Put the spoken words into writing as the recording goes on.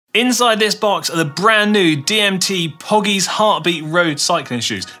Inside this box are the brand new DMT Pogi's Heartbeat Road Cycling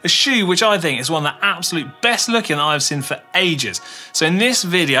Shoes, a shoe which I think is one of the absolute best looking that I've seen for ages. So in this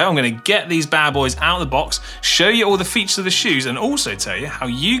video, I'm going to get these bad boys out of the box, show you all the features of the shoes, and also tell you how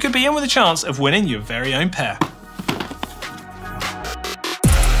you could be in with a chance of winning your very own pair.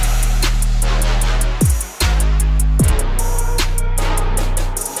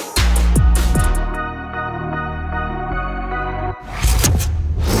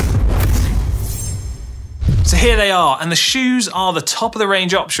 So here they are, and the shoes are the top of the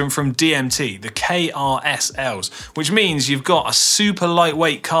range option from DMT, the KRSLs, which means you've got a super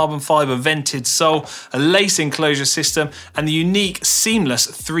lightweight carbon fiber vented sole, a lace enclosure system, and the unique seamless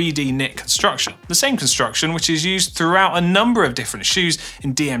 3D knit construction. The same construction which is used throughout a number of different shoes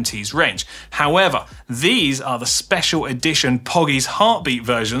in DMT's range. However, these are the special edition Pogi's Heartbeat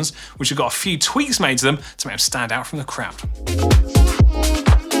versions, which have got a few tweaks made to them to make them stand out from the crowd.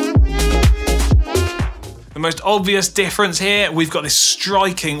 The most obvious difference here, we've got this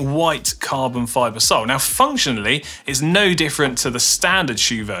striking white carbon fiber sole. Now functionally, it's no different to the standard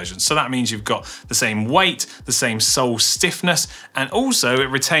shoe version. So that means you've got the same weight, the same sole stiffness, and also it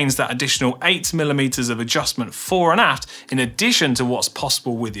retains that additional 8mm of adjustment fore and aft in addition to what's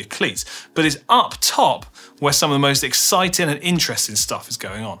possible with your cleats. But it's up top where some of the most exciting and interesting stuff is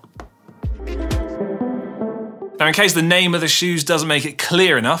going on. Now, in case the name of the shoes doesn't make it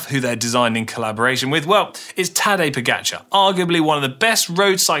clear enough who they're designed in collaboration with, well, it's Tadej Pogačar, arguably one of the best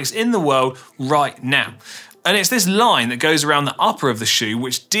road cyclists in the world right now. And it's this line that goes around the upper of the shoe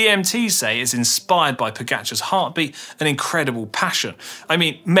which DMT say is inspired by Pogačar's heartbeat and incredible passion. I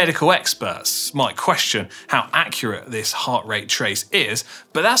mean, medical experts might question how accurate this heart rate trace is,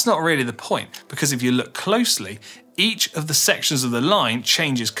 but that's not really the point, because if you look closely, each of the sections of the line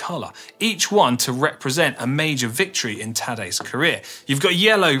changes colour, each one to represent a major victory in Tadej's career. You've got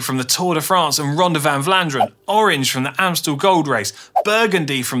yellow from the Tour de France and Ronde van Vlaanderen, orange from the Amstel Gold Race,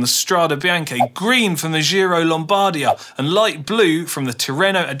 burgundy from the Strade Bianche, green from the Giro Lombardia, and light blue from the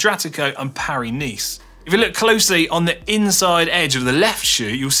Tirreno Adriatico and Paris-Nice. If you look closely on the inside edge of the left shoe,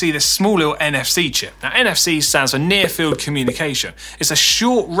 you'll see this small little NFC chip. Now, NFC stands for Near Field Communication. It's a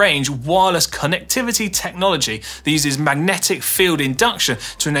short-range wireless connectivity technology that uses magnetic field induction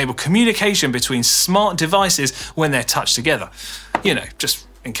to enable communication between smart devices when they're touched together. You know, just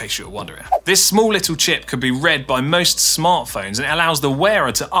in case you were wondering. This small little chip can be read by most smartphones, and it allows the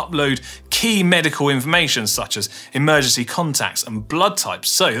wearer to upload key medical information such as emergency contacts and blood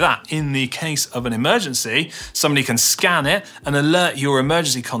types, so that in the case of an emergency, somebody can scan it and alert your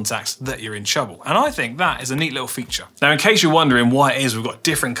emergency contacts that you're in trouble. And I think that is a neat little feature. Now, in case you're wondering why it is we've got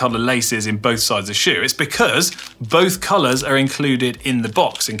different coloured laces in both sides of the shoe, it's because both colours are included in the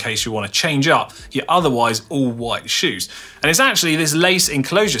box in case you want to change up your otherwise all white shoes. And it's actually this lace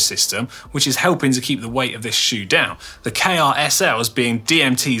enclosure system which is helping to keep the weight of this shoe down, the KRSLs being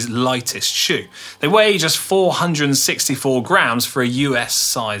DMT's lightest shoe. They weigh just 464 grams for a US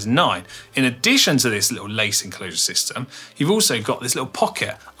size 9. In addition to this little lace enclosure system, you've also got this little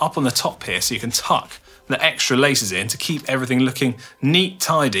pocket up on the top here so you can tuck the extra laces in to keep everything looking neat,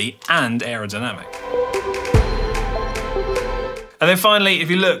 tidy, and aerodynamic. And then finally,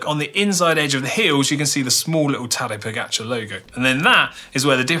 if you look on the inside edge of the heels, you can see the small little Tadej Pogačar logo. And then that is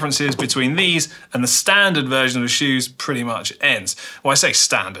where the differences between these and the standard version of the shoes pretty much ends. Well, I say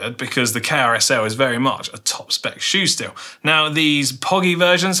standard because the KRSL is very much a top spec shoe still. Now, these Pogi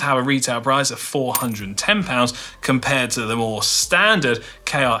versions have a retail price of £410 compared to the more standard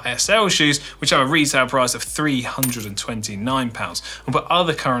KRSL shoes, which have a retail price of £329. We'll put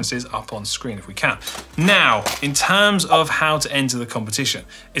other currencies up on screen if we can. Now, in terms of how to enter the competition,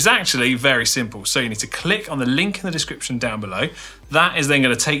 it's actually very simple. So you need to click on the link in the description down below. That is then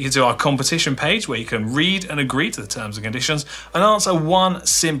going to take you to our competition page where you can read and agree to the terms and conditions and answer one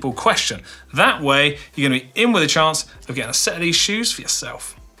simple question. That way, you're going to be in with a chance of getting a set of these shoes for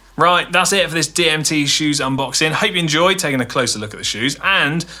yourself. Right, that's it for this DMT shoes unboxing. Hope you enjoyed taking a closer look at the shoes,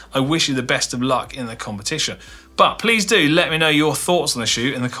 and I wish you the best of luck in the competition. But please do let me know your thoughts on the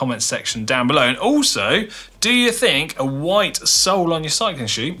shoe in the comments section down below. And also, do you think a white sole on your cycling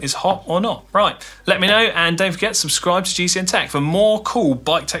shoe is hot or not? Right, let me know, and don't forget to subscribe to GCN Tech for more cool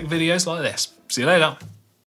bike tech videos like this. See you later.